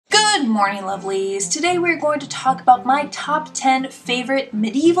morning, lovelies. Today we're going to talk about my top 10 favorite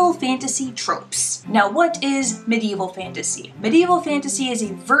medieval fantasy tropes. Now, what is medieval fantasy? Medieval fantasy is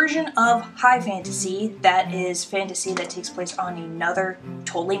a version of high fantasy that is fantasy that takes place on another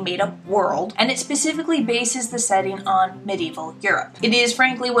totally made-up world, and it specifically bases the setting on medieval Europe. It is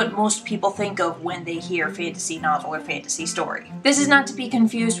frankly what most people think of when they hear fantasy novel or fantasy story. This is not to be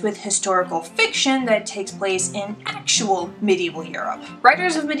confused with historical fiction that takes place in actual medieval Europe.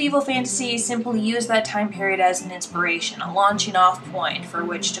 Writers of medieval fantasy simply use that time period as an inspiration, a launching off point for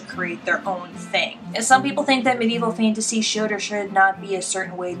which to create their own thing. And some people think that medieval fantasy should or should not be a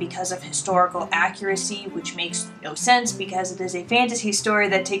certain way because of historical accuracy, which makes no sense because it is a fantasy story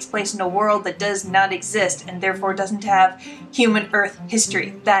that takes place in a world that does not exist and therefore doesn't have human Earth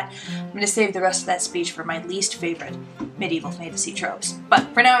history. I'm going to save the rest of that speech for my least favorite medieval fantasy tropes.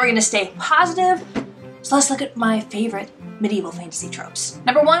 But for now, we're going to stay positive, so let's look at my favorite medieval fantasy tropes.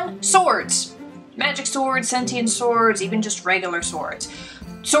 Number 1, swords. Magic swords, sentient swords, even just regular swords.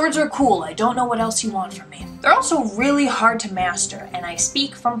 Swords are cool, I don't know what else you want from me. They're also really hard to master, and I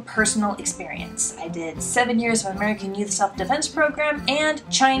speak from personal experience. I did 7 years of American Youth Self-Defense Program and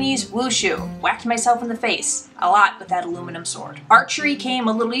Chinese Wushu. Whacked myself in the face a lot with that aluminum sword. Archery came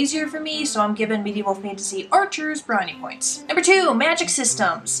a little easier for me, so I'm giving medieval fantasy archers brownie points. Number 2, magic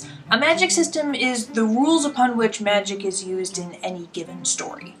systems. A magic system is the rules upon which magic is used in any given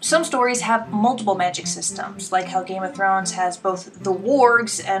story. Some stories have multiple magic systems, like how Game of Thrones has both the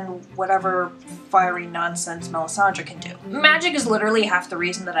wargs and whatever fiery nonsense Melisandre can do. Magic is literally half the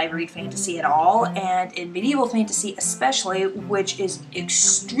reason that I read fantasy at all, and in medieval fantasy especially, which is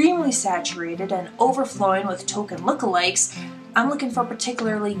extremely saturated and overflowing with token lookalikes, I'm looking for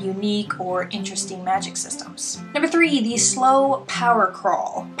particularly unique or interesting magic systems. Number 3, the slow power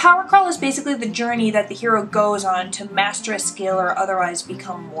crawl. Power crawl is basically the journey that the hero goes on to master a skill or otherwise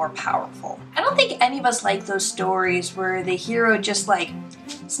become more powerful. I don't think any of us like those stories where the hero just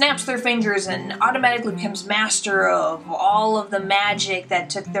snaps their fingers and automatically becomes master of all of the magic that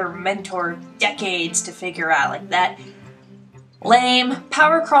took their mentor decades to figure out, like that. Lame.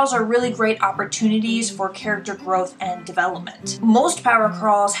 Power crawls are really great opportunities for character growth and development. Most power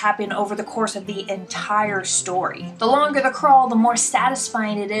crawls happen over the course of the entire story. The longer the crawl, the more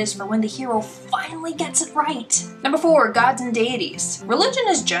satisfying it is for when the hero finally gets it right. Number 4, gods and deities. Religion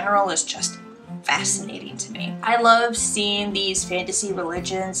in general is just fascinating to me. I love seeing these fantasy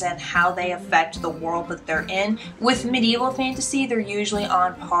religions and how they affect the world that they're in. With medieval fantasy, they're usually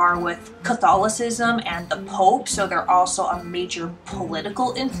on par with Catholicism and the Pope, so they're also a major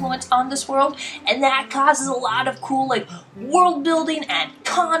political influence on this world, and that causes a lot of cool world building and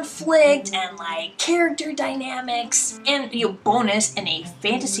conflict and character dynamics. And bonus, in a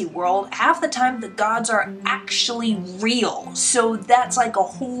fantasy world, half the time the gods are actually real, so that's a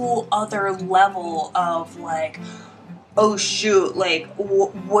whole other level of oh shoot,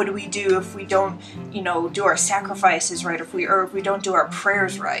 what do we do if we don't, do our sacrifices right, or if we don't do our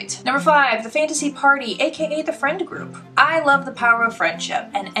prayers right. Number 5, the fantasy party, aka the friend group. I love the power of friendship,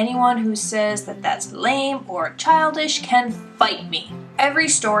 and anyone who says that that's lame or childish can fight me. Every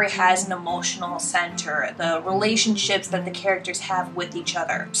story has an emotional center, the relationships that the characters have with each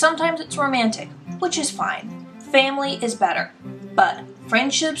other. Sometimes it's romantic, which is fine. Family is better, but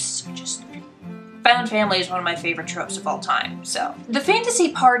friendships just... Found family is one of my favorite tropes of all time, so. The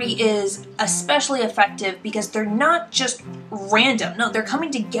fantasy party is especially effective because they're not just random. No, they're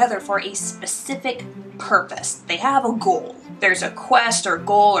coming together for a specific purpose. They have a goal. There's a quest or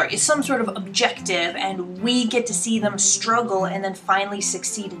goal or some sort of objective, and we get to see them struggle and then finally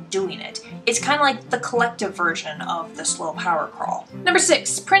succeed in doing it. It's kind of like the collective version of the slow power crawl. Number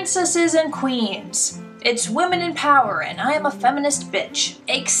 6, princesses and queens. It's women in power, and I am a feminist bitch.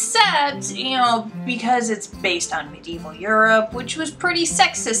 Except, because it's based on medieval Europe, which was pretty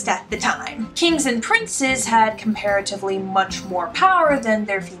sexist at the time. Kings and princes had comparatively much more power than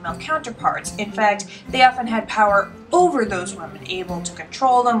their female counterparts. In fact, they often had power over those women, able to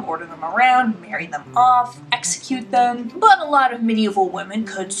control them, order them around, marry them off, execute them. But a lot of medieval women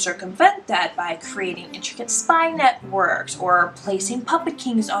could circumvent that by creating intricate spy networks, or placing puppet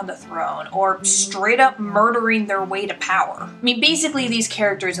kings on the throne, or straight up murdering their way to power. I mean, basically these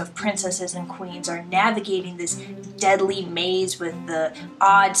characters of princesses and queens are navigating this deadly maze with the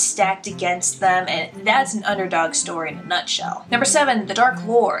odds stacked against them, and that's an underdog story in a nutshell. Number 7, the Dark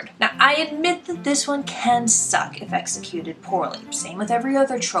Lord. Now, I admit that this one can suck if executed poorly. Same with every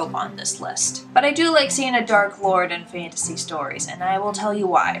other trope on this list. But I do like seeing a Dark Lord in fantasy stories, and I will tell you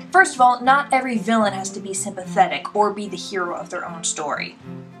why. First of all, not every villain has to be sympathetic or be the hero of their own story.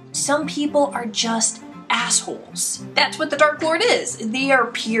 Some people are just assholes. That's what the Dark Lord is. They are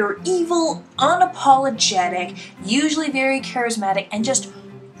pure evil, unapologetic, usually very charismatic, and just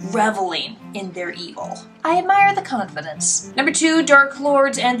reveling in their evil. I admire the confidence. Number 2, Dark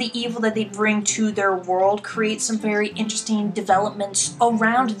Lords and the evil that they bring to their world create some very interesting developments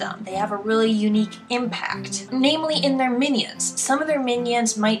around them. They have a really unique impact, namely in their minions. Some of their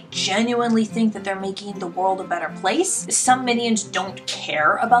minions might genuinely think that they're making the world a better place. Some minions don't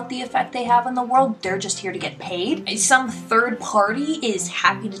care about the effect they have on the world. They're just here to get paid. Some third party is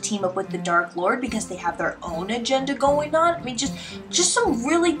happy to team up with the Dark Lord because they have their own agenda going on. I mean, just some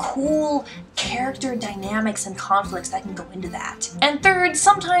really cool character dynamics and conflicts that can go into that. And third,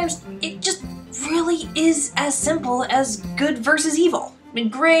 sometimes it just really is as simple as good versus evil. I mean,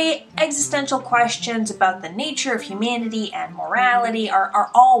 gray existential questions about the nature of humanity and morality are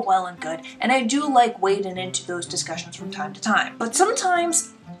all well and good, and I do like wading into those discussions from time to time. But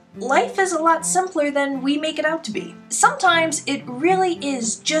sometimes life is a lot simpler than we make it out to be. Sometimes it really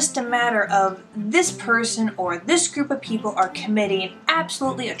is just a matter of this person or this group of people are committing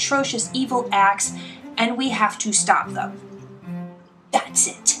absolutely atrocious evil acts and we have to stop them. That's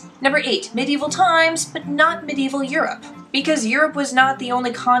it. Number 8, medieval times, but not medieval Europe. Because Europe was not the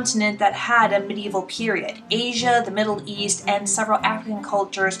only continent that had a medieval period. Asia, the Middle East, and several African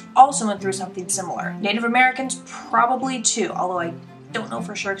cultures also went through something similar. Native Americans probably too, although I don't know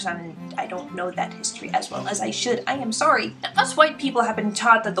for sure because I don't know that history as well as I should. I am sorry. Now, us white people have been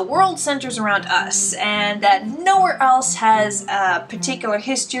taught that the world centers around us and that nowhere else has a particular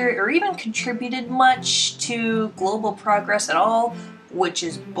history or even contributed much to global progress at all, which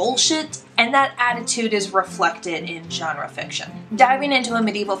is bullshit, and that attitude is reflected in genre fiction. Diving into a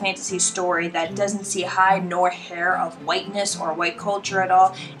medieval fantasy story that doesn't see hide nor hair of whiteness or white culture at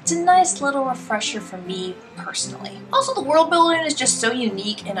all, it's a nice little refresher for me personally. Also, the world building is just so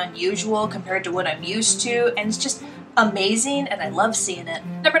unique and unusual compared to what I'm used to, and it's just amazing, and I love seeing it.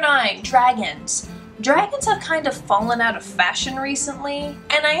 Number 9, dragons. Dragons have kind of fallen out of fashion recently,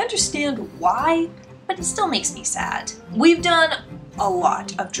 and I understand why, but it still makes me sad. We've done a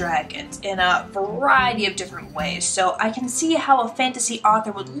lot of dragons in a variety of different ways, so I can see how a fantasy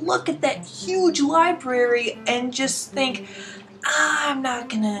author would look at that huge library and just think, I'm not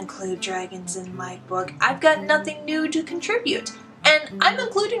gonna include dragons in my book. I've got nothing new to contribute. And I'm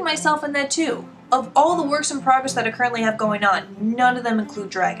including myself in that too. Of all the works in progress that I currently have going on, none of them include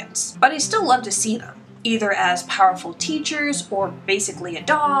dragons. But I still love to see them, either as powerful teachers, or basically a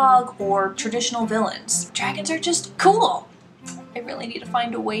dog, or traditional villains. Dragons are just cool. I really need to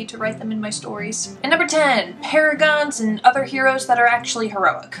find a way to write them in my stories. And number 10, paragons and other heroes that are actually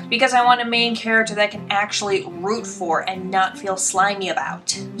heroic. Because I want a main character that I can actually root for and not feel slimy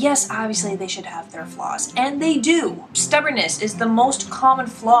about. Yes, obviously they should have their flaws, and they do. Stubbornness is the most common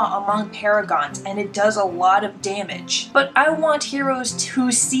flaw among paragons, and it does a lot of damage. But I want heroes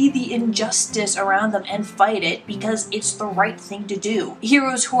to see the injustice around them and fight it because it's the right thing to do.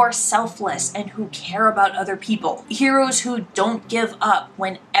 Heroes who are selfless and who care about other people. Heroes who don't give up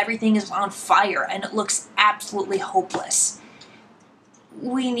when everything is on fire and it looks absolutely hopeless.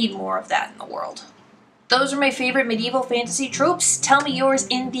 We need more of that in the world. Those are my favorite medieval fantasy tropes. Tell me yours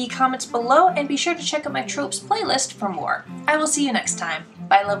in the comments below, and be sure to check out my tropes playlist for more. I will see you next time.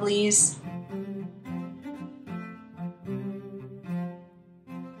 Bye, lovelies.